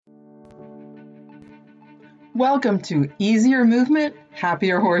Welcome to Easier Movement,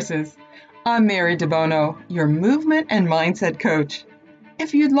 Happier Horses. I'm Mary DeBono, your movement and mindset coach.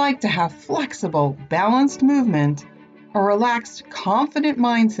 If you'd like to have flexible, balanced movement, a relaxed, confident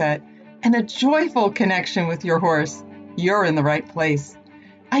mindset, and a joyful connection with your horse, you're in the right place.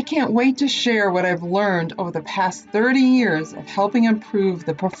 I can't wait to share what I've learned over the past 30 years of helping improve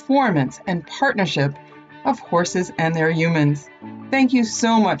the performance and partnership of horses and their humans. Thank you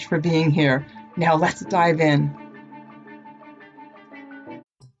so much for being here. Now let's dive in.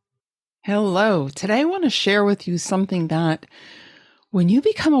 Hello. Today I want to share with you something that when you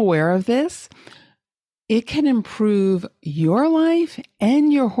become aware of this, it can improve your life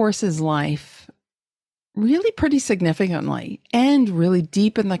and your horse's life really pretty significantly and really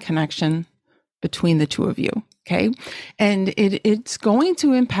deepen the connection between the two of you. Okay. And it's going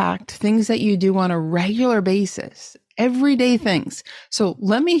to impact things that you do on a regular basis, everyday things. So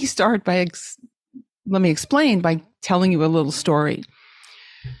let me explain by telling you a little story.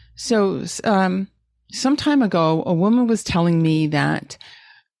 So, some time ago, a woman was telling me that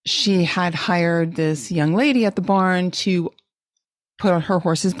she had hired this young lady at the barn to put her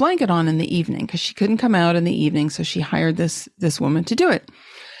horse's blanket on in the evening because she couldn't come out in the evening. So she hired this woman to do it.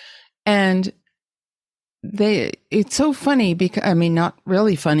 And it's so funny because, not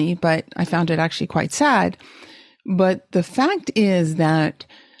really funny, but I found it actually quite sad. But the fact is that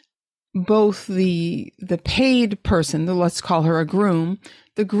both the paid person, let's call her a groom,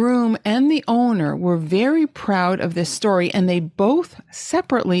 the groom and the owner were very proud of this story, and they both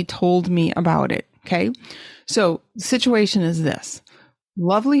separately told me about it. Okay. So the situation is this: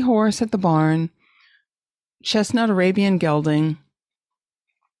 lovely horse at the barn, chestnut Arabian gelding,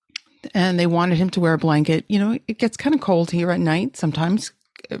 and they wanted him to wear a blanket. You know, it gets kind of cold here at night sometimes,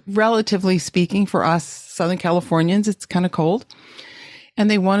 relatively speaking, for us Southern Californians, it's kind of cold. And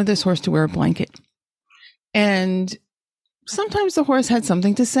they wanted this horse to wear a blanket. And sometimes the horse had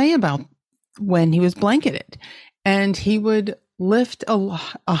something to say about when he was blanketed. And he would lift a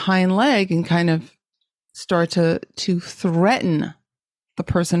hind leg and kind of start to threaten the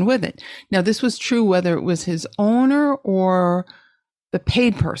person with it. Now, this was true whether it was his owner or the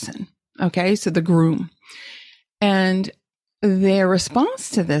paid person. Okay, so the groom. And their response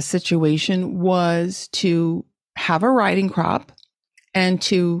to this situation was to have a riding crop and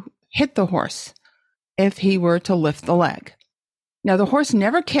to hit the horse if he were to lift the leg. Now, the horse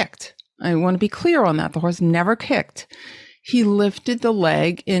never kicked. I want to be clear on that. The horse never kicked. He lifted the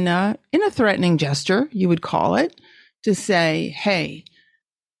leg in a threatening gesture, you would call it, to say, hey,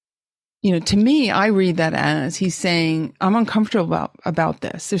 to me, I read that as he's saying, I'm uncomfortable about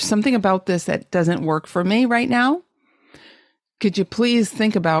this. There's something about this that doesn't work for me right now. Could you please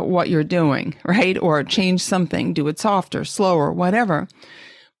think about what you're doing, right? Or change something, do it softer, slower, whatever.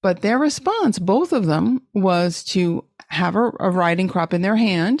 But their response, both of them, was to have a riding crop in their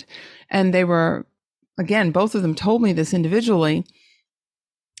hand. And they were, again, both of them told me this individually,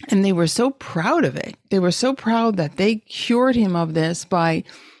 and they were so proud of it. They were so proud that they cured him of this by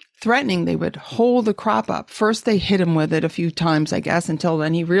threatening they would hold the crop up. First, they hit him with it a few times, I guess, until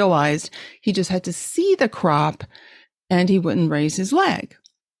then he realized he just had to see the crop and he wouldn't raise his leg.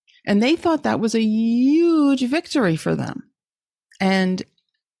 And they thought that was a huge victory for them. And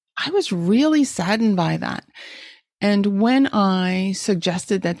I was really saddened by that. And when I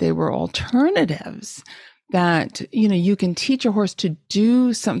suggested that there were alternatives, that, you can teach a horse to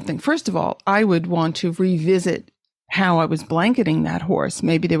do something. First of all, I would want to revisit how I was blanketing that horse.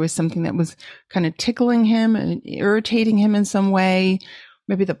 Maybe there was something that was kind of tickling him and irritating him in some way.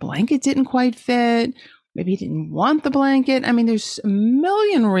 Maybe the blanket didn't quite fit. Maybe he didn't want the blanket. There's a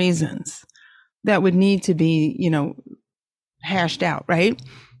million reasons that would need to be, hashed out, right?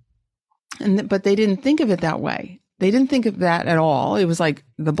 But they didn't think of it that way. They didn't think of that at all. It was like,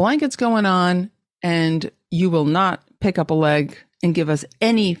 the blanket's going on and you will not pick up a leg and give us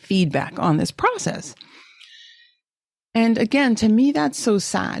any feedback on this process. And again, to me, that's so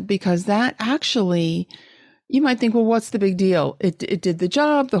sad because that actually, you might think, well, what's the big deal? It did the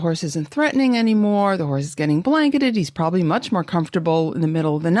job. The horse isn't threatening anymore. The horse is getting blanketed. He's probably much more comfortable in the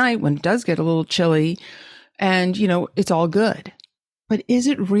middle of the night when it does get a little chilly. And, it's all good. But is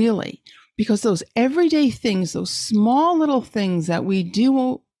it really? Because those everyday things, those small little things that we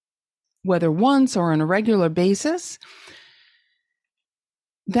do, whether once or on a regular basis,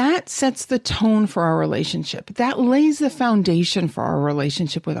 that sets the tone for our relationship. That lays the foundation for our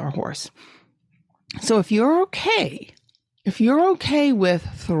relationship with our horse. So if you're okay with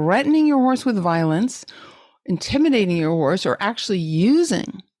threatening your horse with violence, intimidating your horse, or actually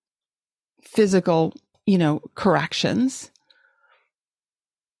using physical, corrections,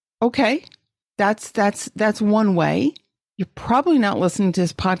 okay, That's one way. You're probably not listening to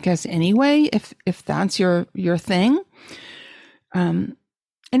this podcast anyway, if that's your thing. And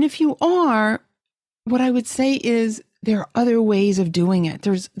if you are, what I would say is there are other ways of doing it.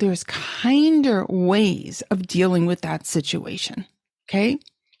 There's kinder ways of dealing with that situation. Okay?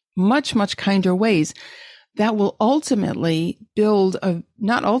 Much, much kinder ways that will ultimately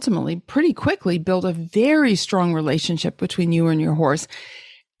pretty quickly build a very strong relationship between you and your horse.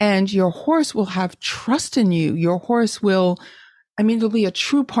 And your horse will have trust in you. Your horse will, it'll be a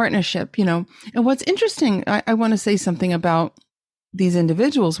true partnership, And what's interesting, I want to say something about these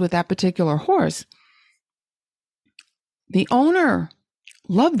individuals with that particular horse. The owner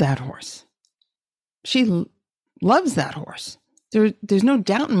loved that horse. She loves that horse. There's no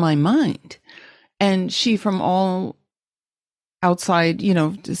doubt in my mind. And she, from all outside,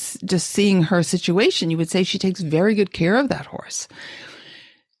 just seeing her situation, you would say she takes very good care of that horse.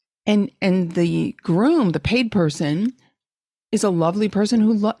 And the groom, the paid person, is a lovely person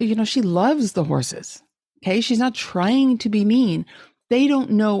who, she loves the horses. Okay. She's not trying to be mean. They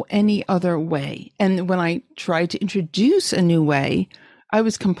don't know any other way. And when I tried to introduce a new way, I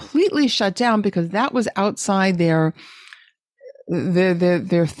was completely shut down because that was outside their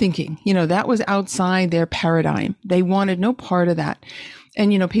thinking. That was outside their paradigm. They wanted no part of that.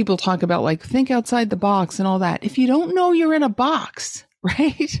 And, people talk about like, think outside the box and all that. If you don't know you're in a box,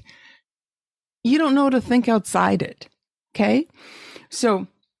 right? You don't know to think outside it. Okay. So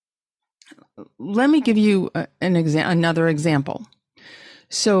let me give you another example.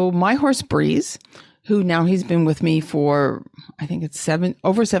 So my horse Breeze, who now he's been with me for, I think it's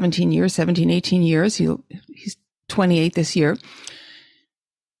over 17 years, 17, 18 years. He's 28 this year.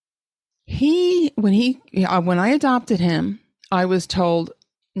 When I adopted him, I was told,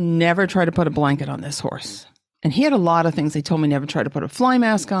 never try to put a blanket on this horse. And he had a lot of things. They told me never try to put a fly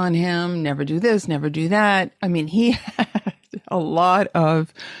mask on him, never do this, never do that. He had a lot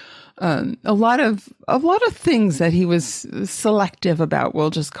of things that he was selective about.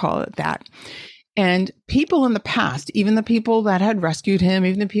 We'll just call it that. And people in the past, even the people that had rescued him,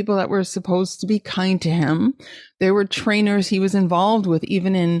 even the people that were supposed to be kind to him, there were trainers he was involved with,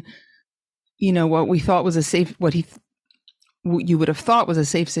 even in, what we thought was what you would have thought was a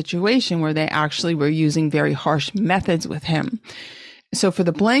safe situation, where they actually were using very harsh methods with him. So for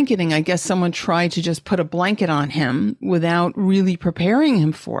the blanketing, I guess someone tried to just put a blanket on him without really preparing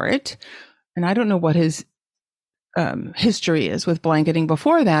him for it. And I don't know what his history is with blanketing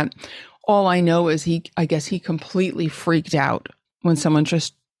before that. All I know is I guess he completely freaked out when someone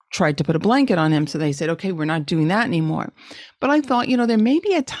just tried to put a blanket on him. So they said, okay, we're not doing that anymore. But I thought, there may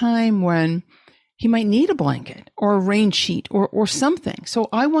be a time when he might need a blanket or a rain sheet or something. So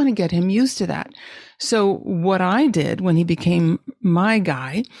I want to get him used to that. So what I did when he became my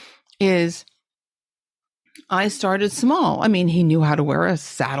guy is I started small. He knew how to wear a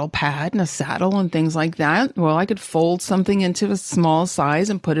saddle pad and a saddle and things like that. Well, I could fold something into a small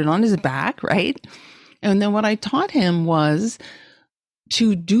size and put it on his back, right? And then what I taught him was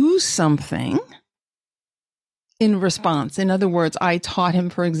to do something in response. In other words, I taught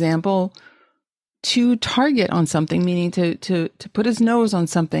him, for example, to target on something, meaning to put his nose on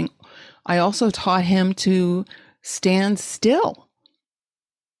something. I also taught him to stand still.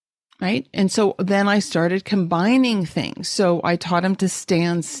 Right. And so then I started combining things. So I taught him to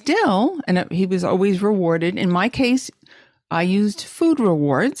stand still, and he was always rewarded. In my case, I used food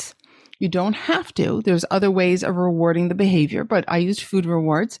rewards. You don't have to. There's other ways of rewarding the behavior, but I used food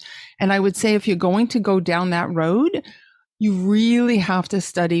rewards. And I would say if you're going to go down that road, you really have to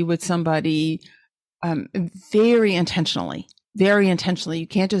study with somebody very intentionally. You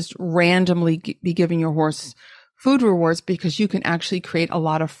can't just randomly be giving your horse food rewards, because you can actually create a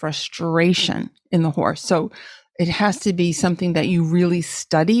lot of frustration in the horse. So it has to be something that you really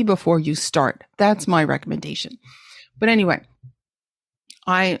study before you start. That's my recommendation. But anyway,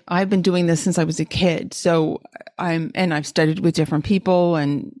 I've been doing this since I was a kid. So I've studied with different people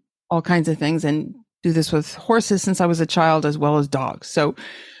and all kinds of things, and do this with horses since I was a child as well as dogs. So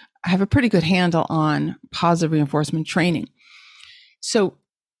I have a pretty good handle on positive reinforcement training. So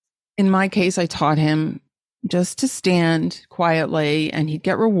in my case, I taught him just to stand quietly, and he'd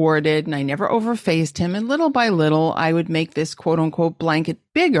get rewarded, and I never overfaced him. And little by little, I would make this quote unquote blanket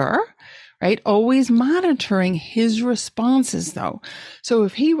bigger, right? Always monitoring his responses though. So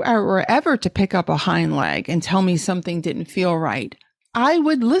if he were ever to pick up a hind leg and tell me something didn't feel right, I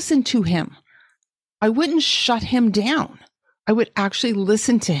would listen to him. I wouldn't shut him down. I would actually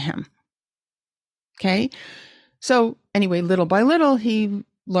listen to him. Okay. So anyway, little by little, he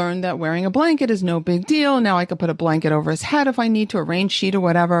learned that wearing a blanket is no big deal. Now I could put a blanket over his head if I need to, a rain sheet or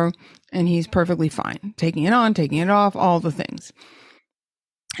whatever, and he's perfectly fine. Taking it on, taking it off, all the things.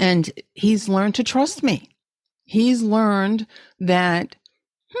 And he's learned to trust me. He's learned that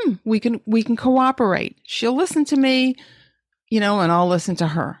we can cooperate. She'll listen to me, and I'll listen to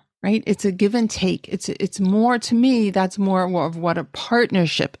her. Right? It's a give and take. It's more, to me, that's more of what a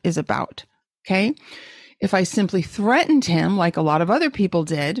partnership is about. Okay. If I simply threatened him like a lot of other people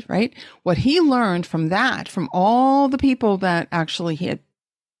did, right? What he learned from that, from all the people that actually, he had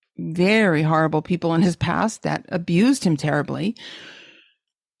very horrible people in his past that abused him terribly.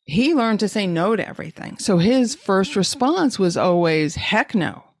 He learned to say no to everything. So his first response was always, heck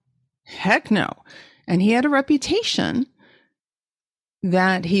no, heck no. And he had a reputation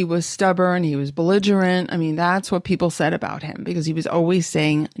that he was stubborn, he was belligerent. I mean, that's what people said about him, because he was always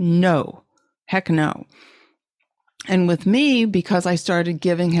saying no, heck no. And with me, because I started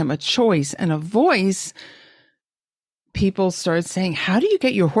giving him a choice and a voice, people started saying, how do you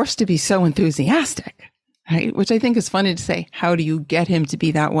get your horse to be so enthusiastic? Right? Which I think is funny to say, how do you get him to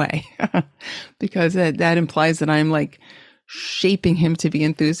be that way? Because that implies that I'm like shaping him to be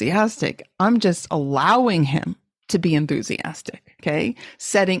enthusiastic. I'm just allowing him to be enthusiastic, okay?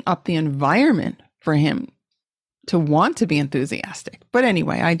 Setting up the environment for him to want to be enthusiastic. But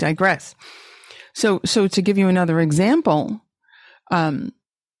anyway, I digress. So to give you another example, my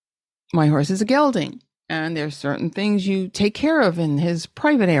horse is a gelding, and there's certain things you take care of in his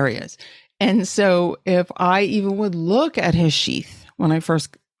private areas. And so if I even would look at his sheath when I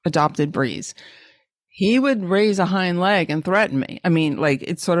first adopted Breeze, he would raise a hind leg and threaten me. I mean, like,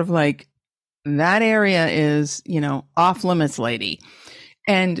 it's sort of like, that area is, off limits, lady.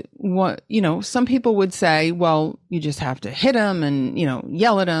 And what, some people would say, well, you just have to hit him and,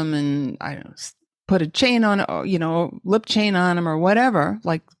 yell at him and put a chain on, lip chain on him or whatever,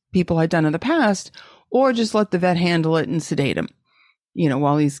 like people had done in the past, or just let the vet handle it and sedate him,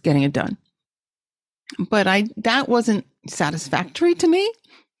 while he's getting it done. But that wasn't satisfactory to me.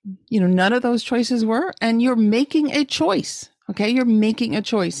 None of those choices were, and you're making a choice. Okay. You're making a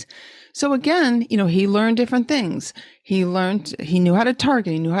choice. So again, he learned different things. He knew how to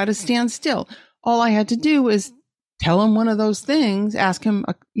target. He knew how to stand still. All I had to do was tell him one of those things, ask him,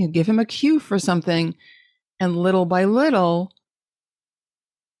 give him a cue for something, and little by little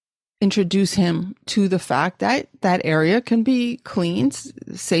introduce him to the fact that that area can be cleaned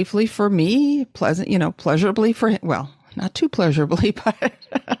safely for me, pleasurably for him. Well, not too pleasurably, but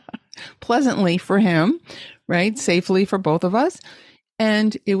pleasantly for him, right? Safely for both of us.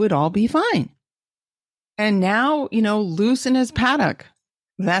 And it would all be fine. And now, loose in his paddock,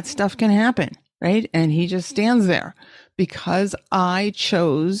 that stuff can happen, right? And he just stands there because I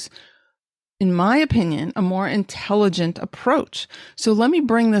chose, in my opinion, a more intelligent approach. So let me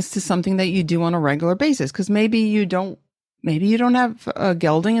bring this to something that you do on a regular basis, because maybe you don't have a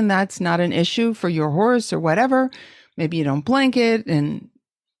gelding and that's not an issue for your horse or whatever. Maybe you don't blanket,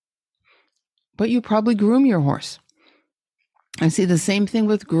 but you probably groom your horse. I see the same thing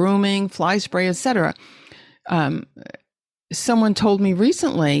with grooming, fly spray, etc. Someone told me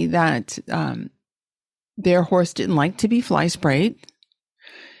recently that their horse didn't like to be fly sprayed,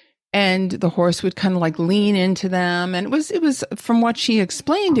 and the horse would kind of like lean into them. And it was from what she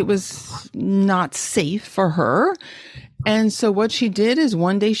explained, it was not safe for her. And so what she did is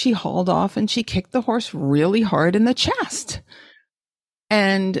one day she hauled off and she kicked the horse really hard in the chest.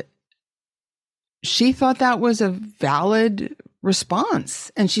 And she thought that was a valid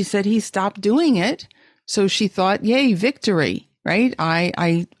response. And she said he stopped doing it. So she thought, yay, victory, right?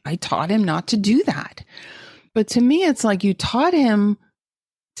 I taught him not to do that. But to me, it's like you taught him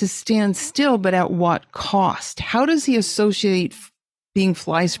to stand still, but at what cost? How does he associate being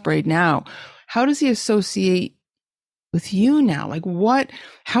fly sprayed now? How does he associate with you now? Like what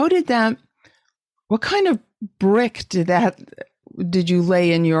kind of brick did you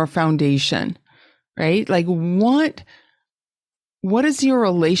lay in your foundation? Right? Like what is your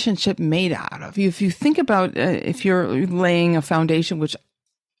relationship made out of? If you think about if you're laying a foundation, which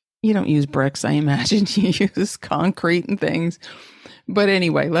you don't use bricks, I imagine you use concrete and things. But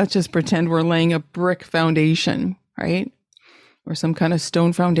anyway, let's just pretend we're laying a brick foundation, right? Or some kind of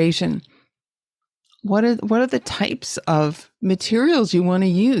stone foundation. What are the types of materials you want to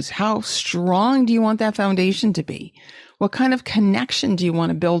use? How strong do you want that foundation to be? What kind of connection do you want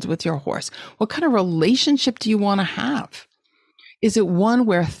to build with your horse? What kind of relationship do you want to have? Is it one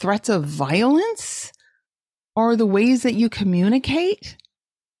where threats of violence are the ways that you communicate?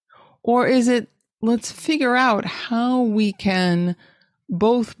 Or is it, let's figure out how we can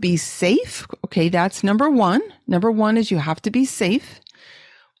both be safe? Okay, that's number one. Number one is you have to be safe.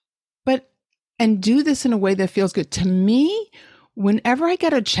 and do this in a way that feels good. To me, whenever I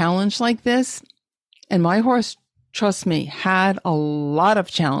get a challenge like this, and my horse, trust me, had a lot of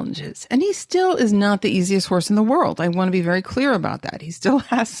challenges, and he still is not the easiest horse in the world. I want to be very clear about that. He still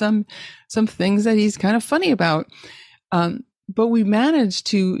has some things that he's kind of funny about. But we managed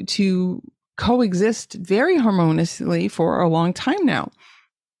to coexist very harmoniously for a long time now.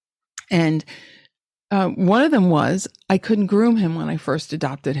 And one of them was I couldn't groom him when I first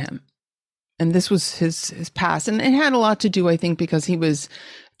adopted him. And this was his past. And it had a lot to do, I think, because he was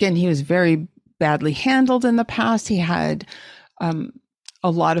very badly handled in the past. He had a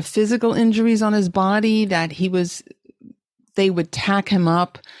lot of physical injuries on his body that they would tack him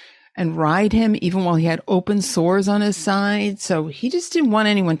up and ride him even while he had open sores on his side. So he just didn't want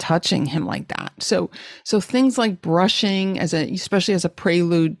anyone touching him like that. So things like brushing especially as a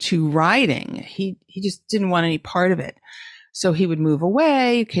prelude to riding, he just didn't want any part of it. So he would move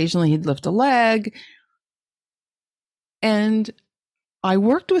away. Occasionally he'd lift a leg. And I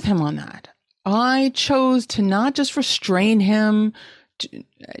worked with him on that. I chose to not just restrain him,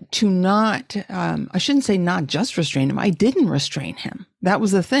 to not, I shouldn't say not just restrain him. I didn't restrain him. That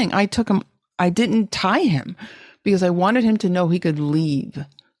was the thing. I didn't tie him because I wanted him to know he could leave.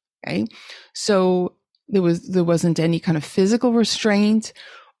 Okay. So there wasn't any kind of physical restraint.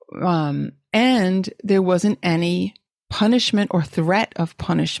 And there wasn't any punishment or threat of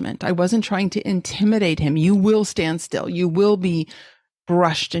punishment. I wasn't trying to intimidate him. You will stand still. You will be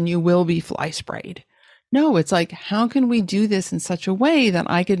brushed and you will be fly sprayed. No, it's like, how can we do this in such a way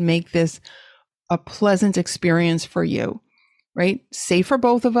that I could make this a pleasant experience for you, right? Safe for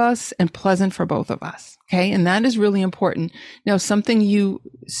both of us and pleasant for both of us. Okay. And that is really important. Now,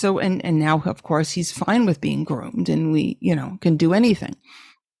 and now of course he's fine with being groomed and we, can do anything.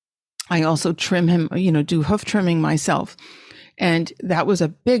 I also trim him, do hoof trimming myself. And that was a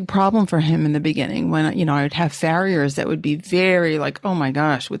big problem for him in the beginning when, I would have farriers that would be very like, oh my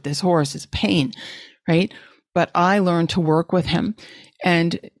gosh, with this horse is pain, right? But I learned to work with him.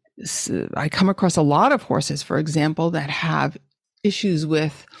 And I come across a lot of horses, for example, that have issues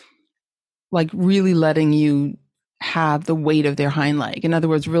with like really letting you have the weight of their hind leg. In other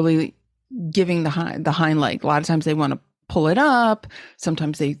words, really giving the hind leg. A lot of times they want to pull it up.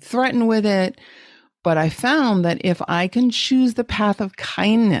 Sometimes they threaten with it. But I found that if I can choose the path of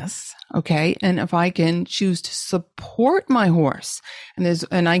kindness, okay, and if I can choose to support my horse,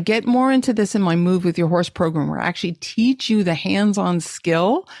 and I get more into this in my Move with Your Horse program, where I actually teach you the hands-on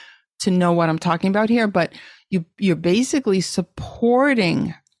skill to know what I'm talking about here, but you're basically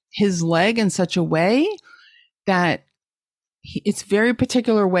supporting his leg in such a way that it's very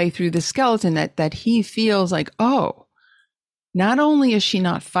particular way through the skeleton that he feels like, oh, not only is she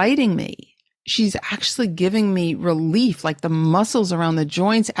not fighting me, she's actually giving me relief, like the muscles around the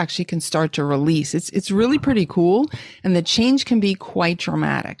joints actually can start to release. It's really pretty cool. And the change can be quite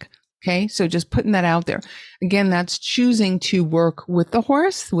dramatic. Okay. So just putting that out there. Again, that's choosing to work with the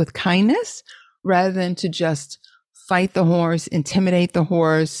horse with kindness rather than to just fight the horse, intimidate the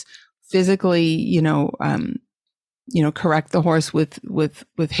horse, physically, correct the horse with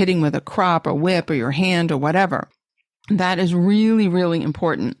hitting with a crop or whip or your hand or whatever. That is really, really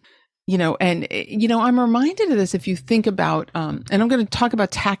important. I'm reminded of this if you think about, and I'm going to talk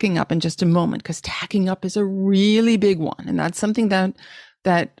about tacking up in just a moment, because tacking up is a really big one. And that's something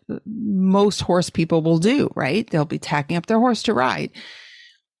that most horse people will do, right? They'll be tacking up their horse to ride.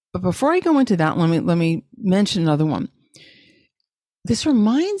 But before I go into that, let me mention another one. This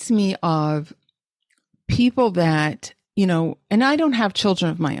reminds me of people that, and I don't have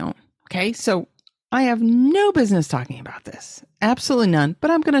children of my own. Okay. So I have no business talking about this. Absolutely none, but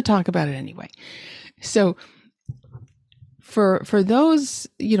I'm going to talk about it anyway. So for those,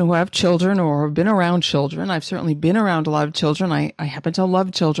 who have children or have been around children, I've certainly been around a lot of children. I happen to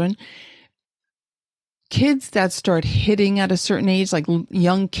love children. Kids that start hitting at a certain age, like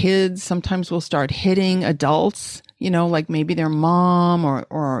young kids, sometimes will start hitting adults, like maybe their mom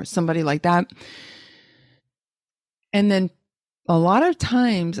or somebody like that. And then a lot of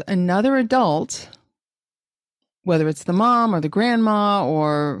times another adult, whether it's the mom or the grandma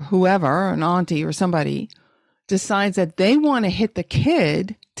or whoever, an auntie or somebody, decides that they want to hit the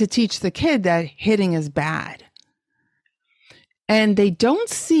kid to teach the kid that hitting is bad. And they don't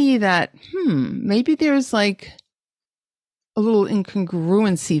see that, maybe there's like a little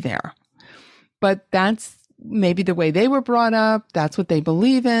incongruency there. But that's maybe the way they were brought up. That's what they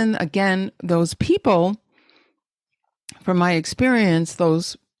believe in. Again, those people, from my experience,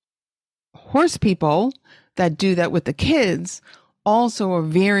 those horse people that do that with the kids also are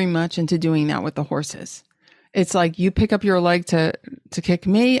very much into doing that with the horses. It's like you pick up your leg to kick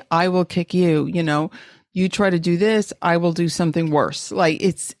me, I will kick you, you know. You try to do this, I will do something worse. Like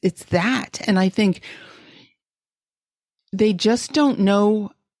it's that. And I think they just don't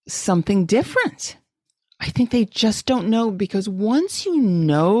know something different. I think they just don't know, because once you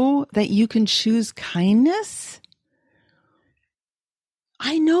know that you can choose kindness,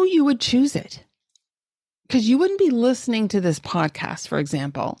 I know you would choose it. Because you wouldn't be listening to this podcast, for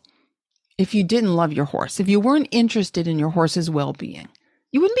example, if you didn't love your horse, if you weren't interested in your horse's well-being,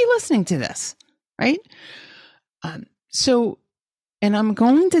 you wouldn't be listening to this, right? And I'm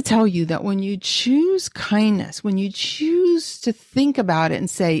going to tell you that when you choose kindness, when you choose to think about it and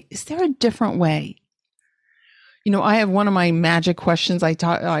say, is there a different way? You know, I have one of my magic questions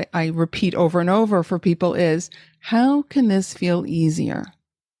I repeat over and over for people is, how can this feel easier?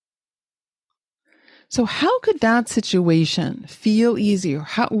 So how could that situation feel easier?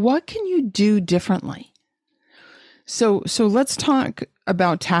 What can you do differently? So let's talk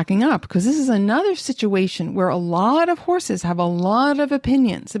about tacking up, because this is another situation where a lot of horses have a lot of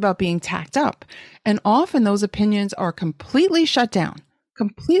opinions about being tacked up. And often those opinions are completely shut down.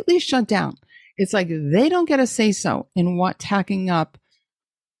 It's like they don't get a say so in what tacking up,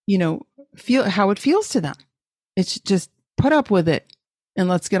 you know, how it feels to them. It's just put up with it and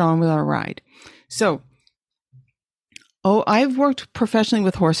let's get on with our ride. So, I've worked professionally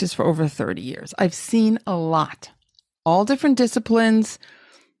with horses for over 30 years. I've seen a lot, all different disciplines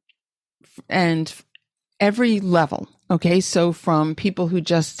and every level. Okay. So from people who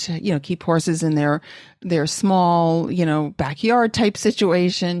just, you know, keep horses in their small, you know, backyard type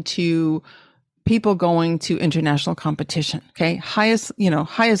situation to people going to international competition. Okay.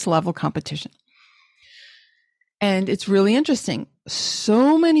 Highest level competition. And it's really interesting.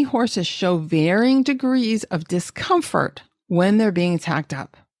 So many horses show varying degrees of discomfort when they're being tacked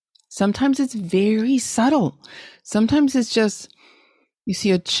up. Sometimes it's very subtle. Sometimes it's just, you see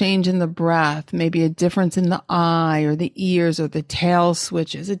a change in the breath, maybe a difference in the eye or the ears or the tail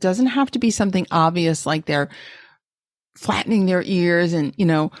switches. It doesn't have to be something obvious like they're flattening their ears and, you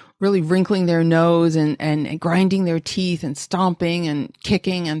know, really wrinkling their nose and grinding their teeth and stomping and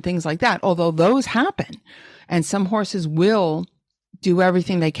kicking and things like that. Although those happen. And some horses will do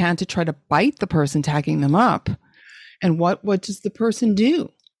everything they can to try to bite the person tacking them up. And what does the person do?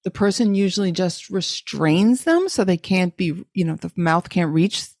 The person usually just restrains them so they can't be, you know, the mouth can't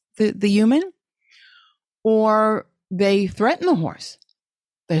reach the human, or they threaten the horse.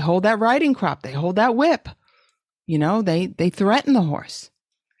 They hold that riding crop. They hold that whip. You know, they threaten the horse.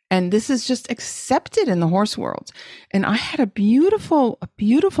 And this is just accepted in the horse world. And I had a beautiful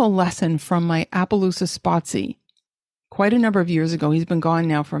lesson from my Appaloosa Spotsy quite a number of years ago. He's been gone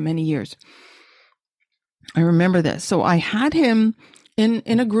now for many years. I remember this. So I had him in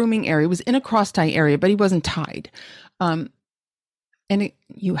a grooming area. It was in a cross tie area, but he wasn't tied.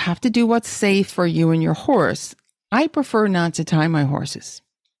 You have to do what's safe for you and your horse. I prefer not to tie my horses.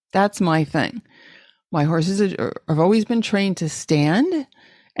 That's my thing. My horses have always been trained to stand,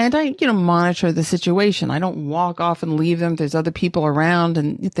 and I, you know, monitor the situation. I don't walk off and leave them. There's other people around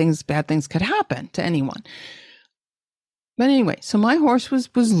and bad things could happen to anyone. But anyway, so my horse was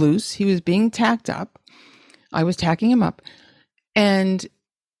loose. He was being tacked up. I was tacking him up, and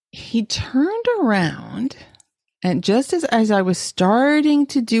he turned around, and just as I was starting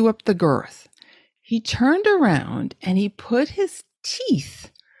to do up the girth, he turned around and he put his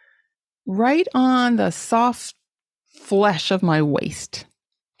teeth right on the soft flesh of my waist.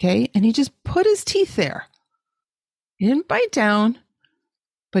 Okay. And he just put his teeth there. He didn't bite down,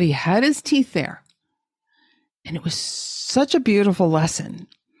 but he had his teeth there. And it was such a beautiful lesson,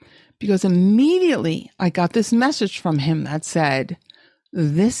 because immediately I got this message from him that said,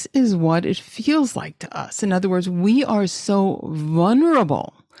 this is what it feels like to us. In other words, we are so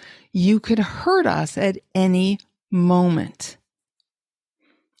vulnerable. You could hurt us at any moment.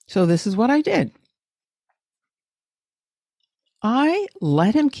 So this is what I did. I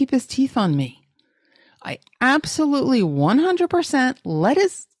let him keep his teeth on me. I absolutely 100%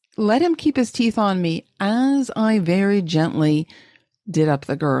 let him keep his teeth on me as I very gently did up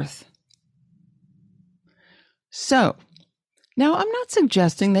the girth. So now I'm not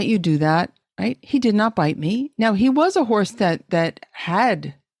suggesting that you do that, right? He did not bite me. Now he was a horse that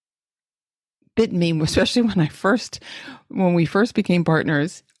had bit me, especially when we first became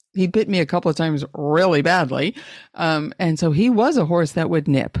partners. He bit me a couple of times really badly. And so he was a horse that would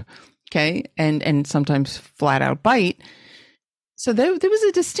nip, okay, and sometimes flat out bite. So there was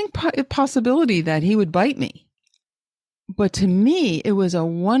a distinct possibility that he would bite me. But to me, it was a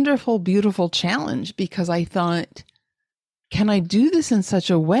wonderful, beautiful challenge, because I thought, can I do this in such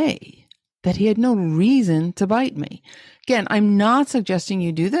a way that he had no reason to bite me. Again, I'm not suggesting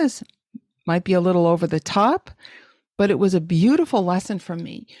you do this. Might be a little over the top, but it was a beautiful lesson for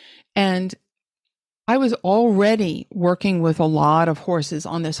me. And I was already working with a lot of horses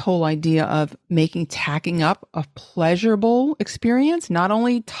on this whole idea of making tacking up a pleasurable experience, not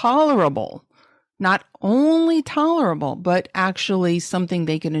only tolerable, but actually something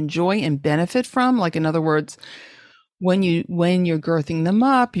they can enjoy and benefit from. Like, in other words, when you're girthing them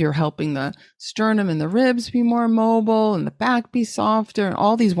up, you're helping the sternum and the ribs be more mobile and the back be softer and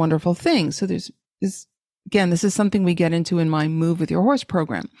all these wonderful things. So this is something we get into in my Move with Your Horse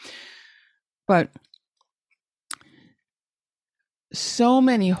program. But so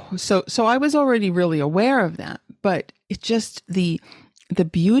I was already really aware of that, but it just, the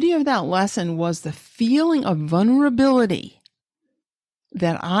beauty of that lesson was the feeling of vulnerability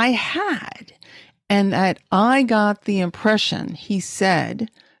that I had, and that I got the impression he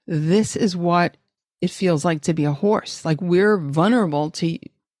said, this is what it feels like to be a horse. Like, we're vulnerable to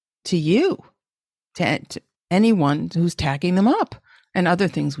you, to anyone who's tacking them up and other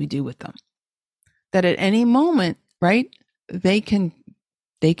things we do with them. That at any moment, right, they can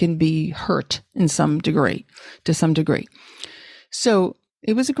be hurt to some degree. So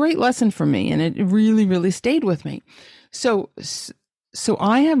it was a great lesson for me, and it really, really stayed with me. So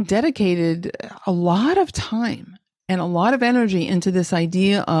I have dedicated a lot of time and a lot of energy into this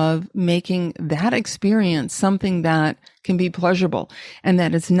idea of making that experience something that can be pleasurable, and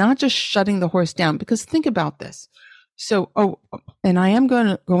that it's not just shutting the horse down. Because think about this. So, and I am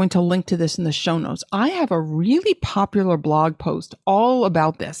going to link to this in the show notes. I have a really popular blog post all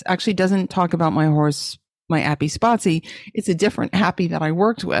about this. Actually, doesn't talk about my horse, my Appy Spotsy. It's a different Appy that I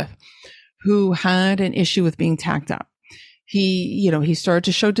worked with who had an issue with being tacked up. He started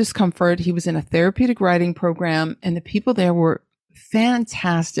to show discomfort. He was in a therapeutic riding program, and the people there were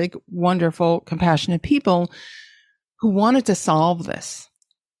fantastic, wonderful, compassionate people who wanted to solve this.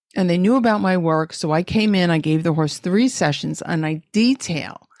 And they knew about my work. So I came in, I gave the horse 3 sessions, and I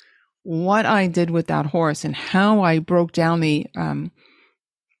detail what I did with that horse and how I broke down the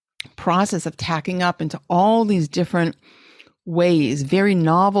process of tacking up into all these different ways, very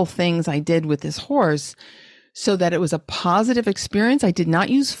novel things I did with this horse, so that it was a positive experience. I did not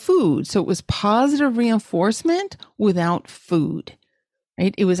use food. So it was positive reinforcement without food.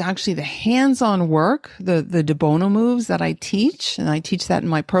 Right? It was actually the hands-on work, the De Bono moves that I teach, and I teach that in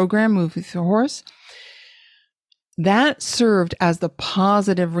my program, Move with Your Horse. That served as the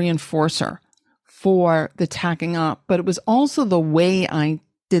positive reinforcer for the tacking up, but it was also the way I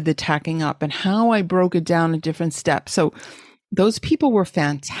did the tacking up and how I broke it down in different steps. So those people were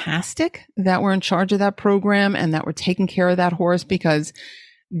fantastic that were in charge of that program and that were taking care of that horse, because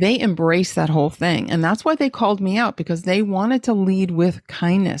they embraced that whole thing. And that's why they called me out, because they wanted to lead with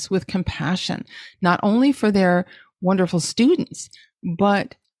kindness, with compassion, not only for their wonderful students,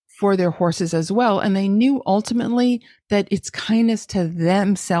 but for their horses as well. And they knew ultimately that it's kindness to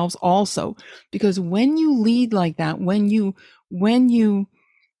themselves also, because when you lead like that, when you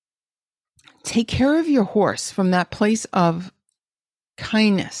take care of your horse from that place of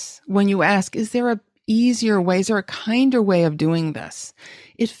kindness, when you ask, is there a easier way? Is there a kinder way of doing this?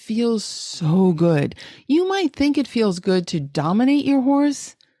 It feels so good. You might think it feels good to dominate your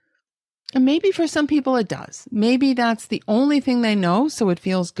horse. And maybe for some people it does. Maybe that's the only thing they know, so it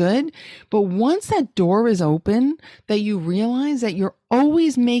feels good. But once that door is open, that you realize that you're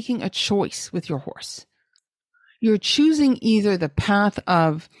always making a choice with your horse. You're choosing either the path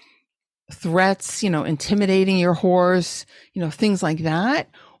of threats, intimidating your horse, things like that.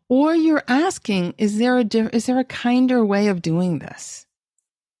 Or you're asking, is there a kinder way of doing this?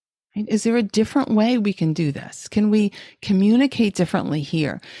 Right? Is there a different way we can do this? Can we communicate differently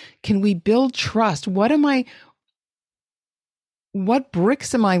here? Can we build trust? What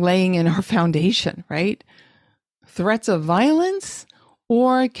bricks am I laying in our foundation, right? Threats of violence?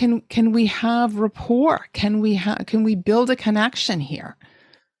 Or can we have rapport? Can we build a connection here?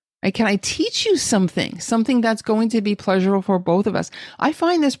 Right? Can I teach you something that's going to be pleasurable for both of us? I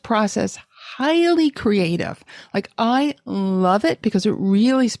find this process highly creative. Like, I love it because it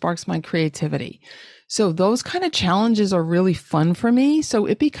really sparks my creativity. So those kind of challenges are really fun for me. So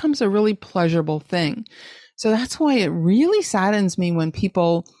it becomes a really pleasurable thing. So that's why it really saddens me when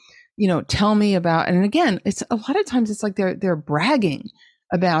people, tell me about, and again, it's a lot of times it's like they're bragging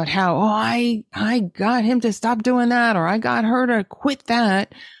about how, I got him to stop doing that, or I got her to quit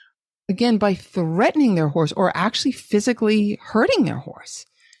that. Again, by threatening their horse or actually physically hurting their horse.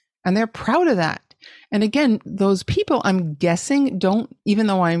 And they're proud of that. And again, those people, I'm guessing, don't, even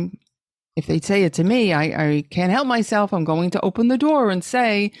though if they say it to me, I can't help myself. I'm going to open the door and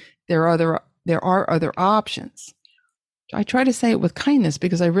say, there are other options. I try to say it with kindness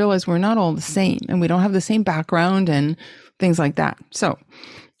because I realize we're not all the same and we don't have the same background and things like that. So,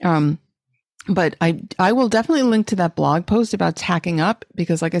 but I will definitely link to that blog post about tacking up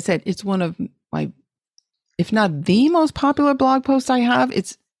because, like I said, it's one of my, if not the most popular blog posts I have,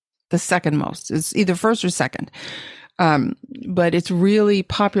 it's the second most. It's either first or second. But it's really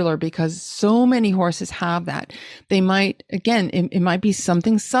popular because so many horses have that. They might, again, it might be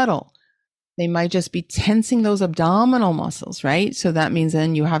something subtle. They might just be tensing those abdominal muscles, right? So that means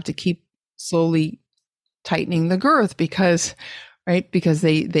then you have to keep slowly tightening the girth because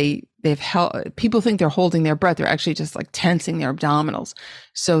they've held, people think they're holding their breath. They're actually just like tensing their abdominals.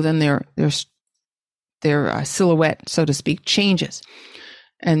 So then their silhouette, so to speak, changes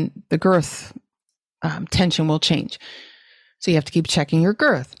and the girth tension will change. So you have to keep checking your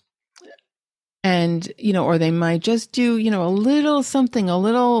girth. And, or they might just do, a little something, a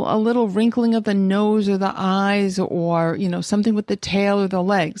little wrinkling of the nose or the eyes or, something with the tail or the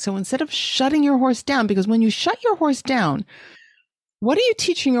legs. So instead of shutting your horse down, because when you shut your horse down, what are you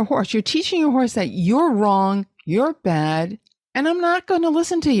teaching your horse? You're teaching your horse that you're wrong, you're bad, and I'm not going to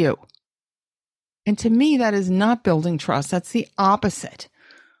listen to you. And to me, that is not building trust. That's the opposite.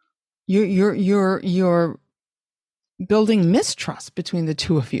 You're building mistrust between the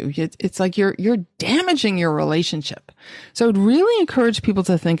two of you. It's like you're damaging your relationship. So I'd really encourage people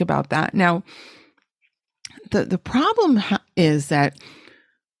to think about that. Now, the problem is that,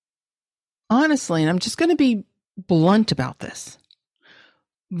 honestly, and I'm just going to be blunt about this,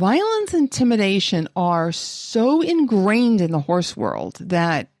 violence and intimidation are so ingrained in the horse world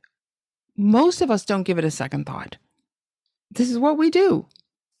that most of us don't give it a second thought. This is what we do.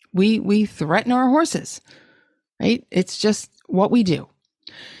 We threaten our horses. Right? It's just what we do.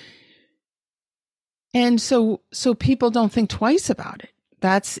 And so people don't think twice about it.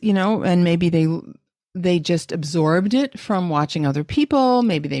 That's, and maybe they just absorbed it from watching other people.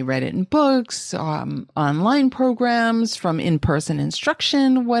 Maybe they read it in books, online programs, from in-person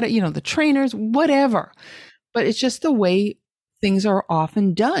instruction, the trainers, whatever. But it's just the way things are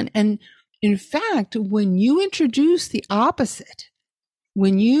often done. And in fact, when you introduce the opposite,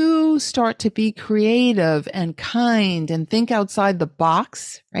 when you start to be creative and kind and think outside the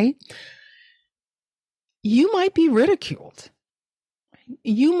box, right? You might be ridiculed.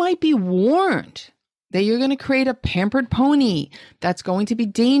 You might be warned that you're going to create a pampered pony that's going to be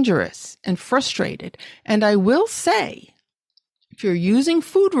dangerous and frustrated. And I will say, if you're using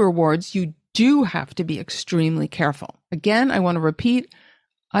food rewards, you do have to be extremely careful. Again, I want to repeat,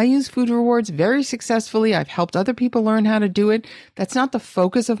 I use food rewards very successfully. I've helped other people learn how to do it. That's not the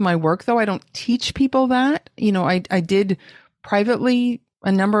focus of my work, though. I don't teach people that. I did privately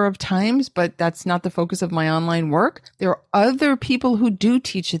a number of times, but that's not the focus of my online work. There are other people who do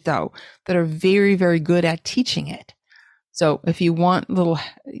teach it, though, that are very, very good at teaching it. So if you want a little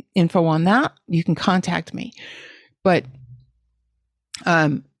info on that, you can contact me. But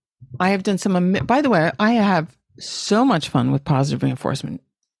I have done by the way, I have so much fun with positive reinforcement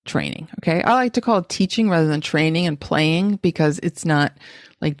training. Okay. I like to call it teaching rather than training and playing because it's not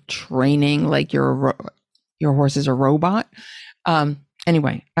like training like your horse is a robot.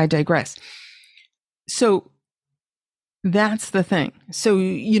 Anyway, I digress. So that's the thing. So,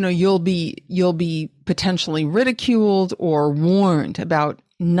 you'll be potentially ridiculed or warned about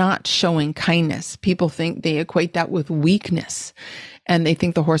not showing kindness. People think they equate that with weakness and they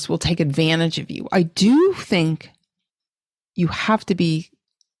think the horse will take advantage of you. I do think you have to be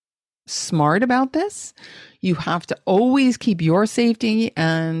smart about this. You have to always keep your safety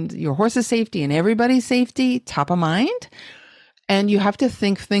and your horse's safety and everybody's safety top of mind. And you have to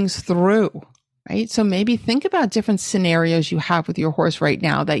think things through, right? So maybe think about different scenarios you have with your horse right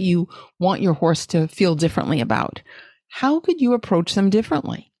now that you want your horse to feel differently about. How could you approach them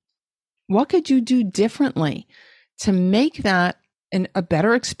differently? What could you do differently to make that a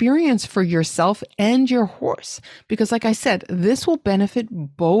better experience for yourself and your horse? Because like I said, this will benefit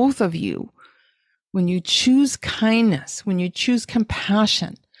both of you when you choose kindness, when you choose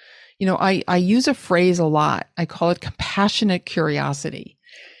compassion. I use a phrase a lot. I call it compassionate curiosity.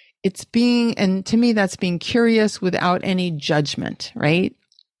 And to me, that's being curious without any judgment, right?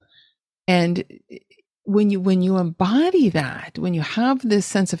 And when you embody that, when you have this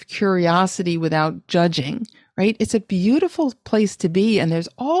sense of curiosity without judging, right? It's a beautiful place to be. And there's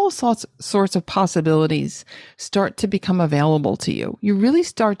all sorts of possibilities start to become available to you. You really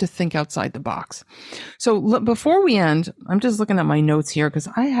start to think outside the box. So before we end, I'm just looking at my notes here because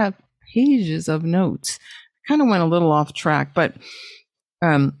I have pages of notes. I kind of went a little off track, but,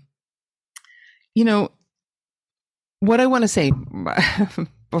 what I want to say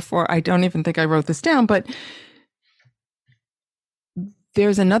before. I don't even think I wrote this down, but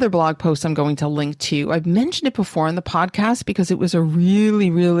there's another blog post I'm going to link to. I've mentioned it before in the podcast because it was a really,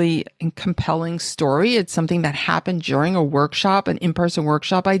 really compelling story. It's something that happened during a workshop, an in-person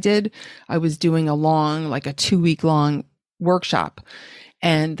workshop I did. I was doing a 2-week long workshop.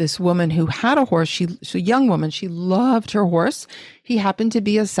 And this woman who had a horse, she's a young woman, she loved her horse. He happened to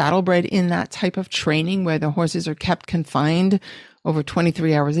be a saddlebred in that type of training where the horses are kept confined over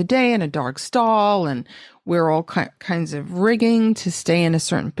 23 hours a day in a dark stall and wear all kinds of rigging to stay in a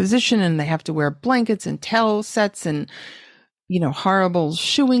certain position. And they have to wear blankets and tail sets and, horrible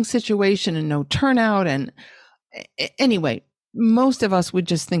shoeing situation and no turnout. And anyway, most of us would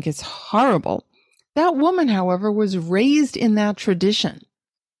just think it's horrible. That woman, however, was raised in that tradition.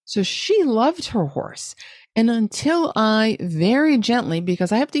 So she loved her horse. And until I very gently,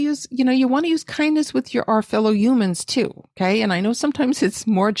 because I have to use, you want to use kindness with our fellow humans too. Okay. And I know sometimes it's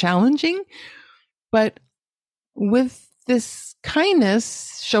more challenging, but with this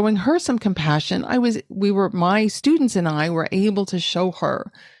kindness, showing her some compassion, my students and I were able to show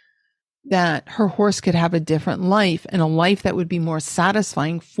her that her horse could have a different life and a life that would be more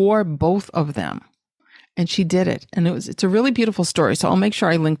satisfying for both of them. And she did it. And it's a really beautiful story. So I'll make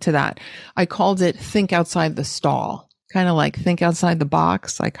sure I link to that. I called it Think Outside the Stall, kind of like think outside the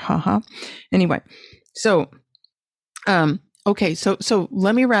box, like, haha. Anyway, so, okay. So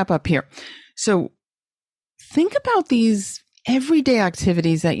let me wrap up here. So think about these everyday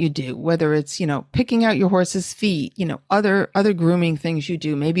activities that you do, whether it's, picking out your horse's feet, other grooming things you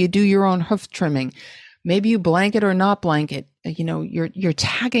do. Maybe you do your own hoof trimming. Maybe you blanket or not blanket, you're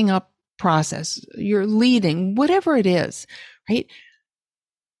tagging up process, you're leading, whatever it is, right?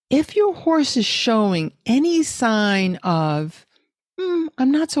 If your horse is showing any sign of,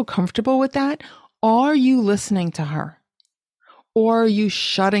 I'm not so comfortable with that, are you listening to her? Or are you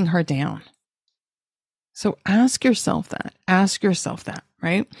shutting her down? So ask yourself that,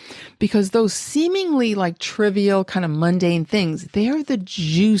 right? Because those seemingly like trivial, kind of mundane things, they're the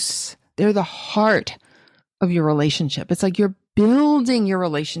juice, they're the heart of your relationship. It's like you're building your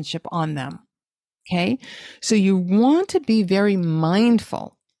relationship on them. Okay. So you want to be very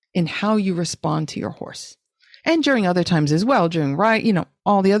mindful in how you respond to your horse and during other times as well, during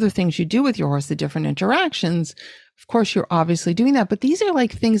all the other things you do with your horse, the different interactions. Of course, you're obviously doing that, but these are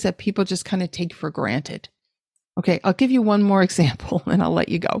like things that people just kind of take for granted. Okay. I'll give you one more example and I'll let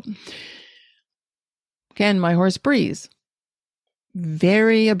you go. Again, my horse Breeze,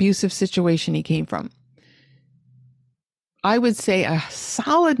 very abusive situation he came from. I would say a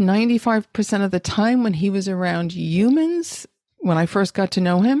solid 95% of the time when he was around humans, when I first got to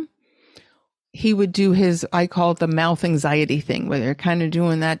know him, he would do I call it the mouth anxiety thing, where they're kind of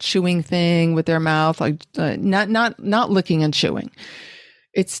doing that chewing thing with their mouth, like not licking and chewing.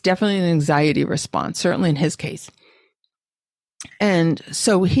 It's definitely an anxiety response, certainly in his case. And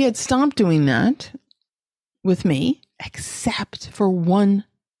so he had stopped doing that with me, except for one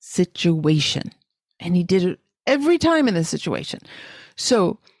situation. And he did it every time in this situation.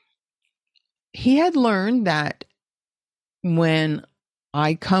 So he had learned that when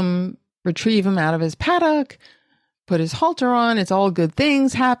I come retrieve him out of his paddock, put his halter on, it's all good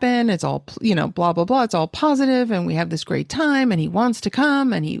things happen. It's all, blah, blah, blah. It's all positive and we have this great time and he wants to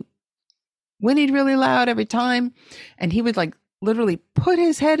come and he whinnied really loud every time. And he would like literally put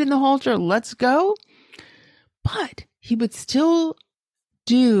his head in the halter, let's go. But he would still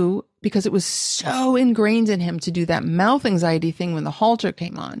do, because it was so ingrained in him to do that mouth anxiety thing when the halter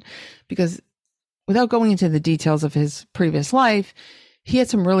came on, because without going into the details of his previous life, he had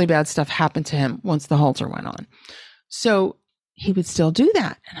some really bad stuff happen to him once the halter went on. So he would still do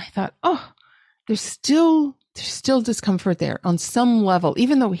that. And I thought, there's still discomfort there on some level,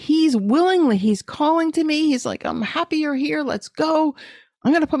 even though he's calling to me. He's like, I'm happy you're here. Let's go.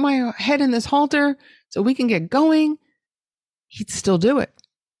 I'm going to put my head in this halter so we can get going. He'd still do it.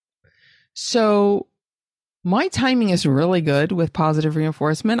 So my timing is really good with positive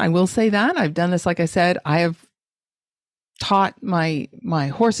reinforcement. I will say that I've done this. Like I said, I have taught my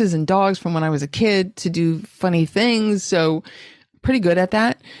horses and dogs from when I was a kid to do funny things. So pretty good at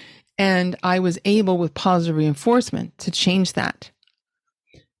that. And I was able with positive reinforcement to change that.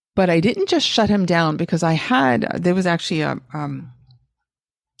 But I didn't just shut him down, because there was actually a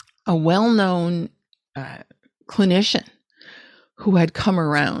well-known clinician who had come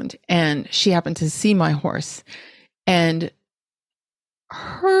around, and she happened to see my horse, and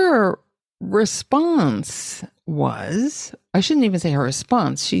her response was, I shouldn't even say her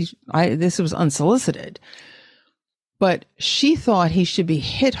response. This was unsolicited, but she thought he should be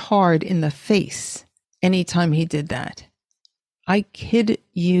hit hard in the face anytime he did that. I kid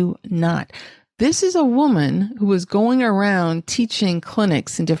you not. This is a woman who was going around teaching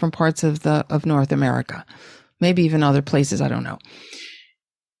clinics in different parts of North America, maybe even other places, I don't know.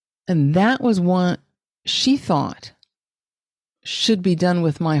 And that was what she thought should be done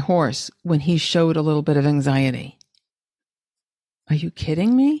with my horse when he showed a little bit of anxiety. Are you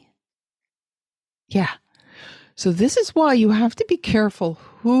kidding me? Yeah. So this is why you have to be careful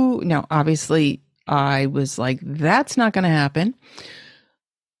now, obviously, I was like, that's not going to happen.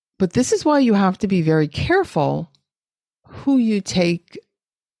 But this is why you have to be very careful who you take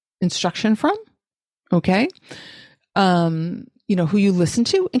instruction from. Okay. Who you listen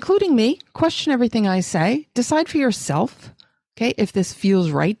to, including me. Question everything I say. Decide for yourself. Okay. If this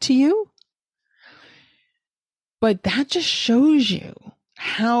feels right to you. But that just shows you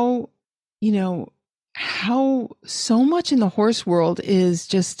how so much in the horse world is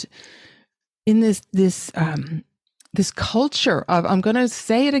just in this culture of, I'm going to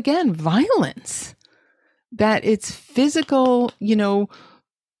say it again, violence, that it's physical,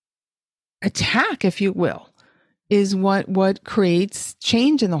 attack, if you will, is what creates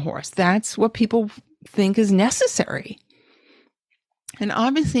change in the horse. That's what people think is necessary. And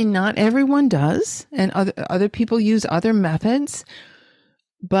obviously not everyone does, and other people use other methods,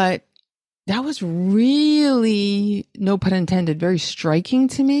 but that was really, no pun intended, very striking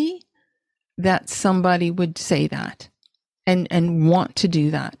to me that somebody would say that and want to do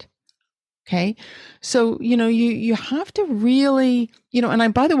that. Okay. So, you have to really,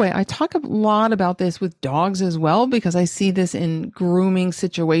 and by the way, I talk a lot about this with dogs as well, because I see this in grooming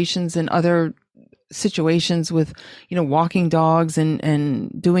situations and other situations with, walking dogs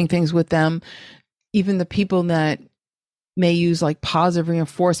and doing things with them. Even the people that may use like positive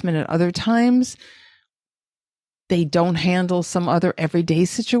reinforcement at other times, they don't handle some other everyday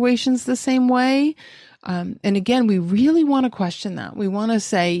situations the same way. And again, we really want to question that. We want to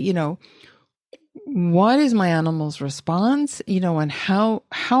say, what is my animal's response, and how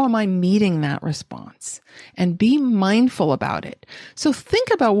am I meeting that response, and be mindful about it. So think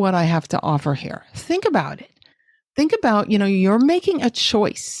about what I have to offer here. Think about it. Think about, you're making a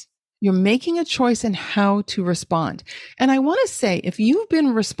choice. You're making a choice in how to respond. And I want to say, if you've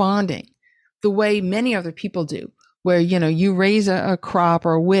been responding the way many other people do, where, you raise a crop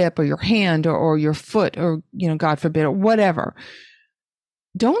or a whip or your hand or your foot or, God forbid, or whatever,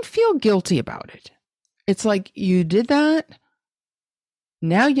 don't feel guilty about it. It's like you did that.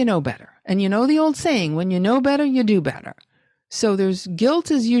 Now you know better. And the old saying, when you know better, you do better. So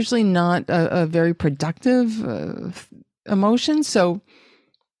guilt is usually not a very productive emotion. So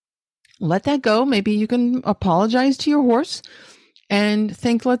let that go. Maybe you can apologize to your horse and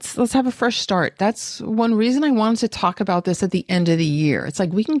think, let's have a fresh start. That's one reason I wanted to talk about this at the end of the year. It's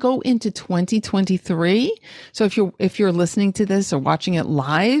like we can go into 2023. So if you're listening to this or watching it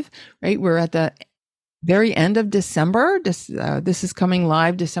live, right, we're at the very end of December. This is coming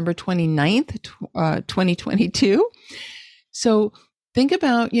live December 29th, 2022. So think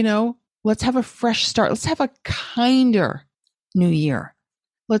about, let's have a fresh start. Let's have a kinder new year.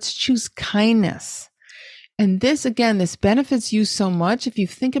 Let's choose kindness. And this benefits you so much. If you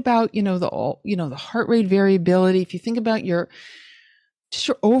think about, the heart rate variability, if you think about your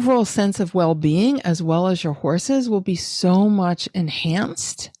overall sense of well-being, as well as your horses, will be so much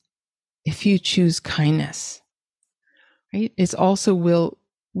enhanced if you choose kindness, right? It's also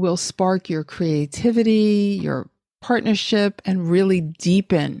will spark your creativity, your partnership, and really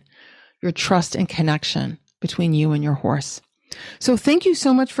deepen your trust and connection between you and your horse. So thank you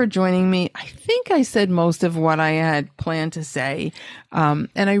so much for joining me. I think I said most of what I had planned to say. And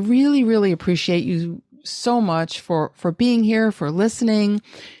I really, really appreciate you so much for being here, for listening.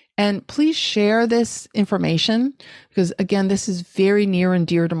 And please share this information because, again, this is very near and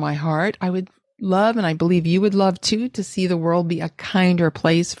dear to my heart. I would love, and I believe you would love too, to see the world be a kinder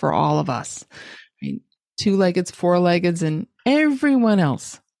place for all of us. Right? Two-leggeds, four-leggeds, and everyone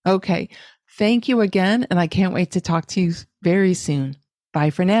else. Okay. Thank you again. And I can't wait to talk to you very soon. Bye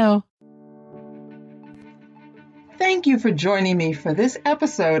for now. Thank you for joining me for this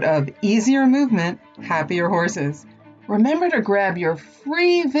episode of Easier Movement, Happier Horses. Remember to grab your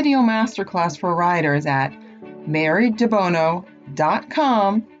free video masterclass for riders at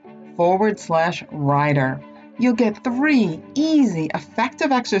marydebono.com/rider. You'll get 3 easy,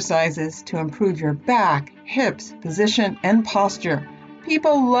 effective exercises to improve your back, hips, position, and posture.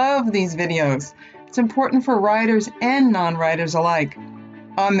 People love these videos. It's important for riders and non-riders alike.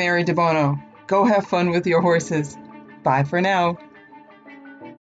 I'm Mary DeBono. Go have fun with your horses. Bye for now.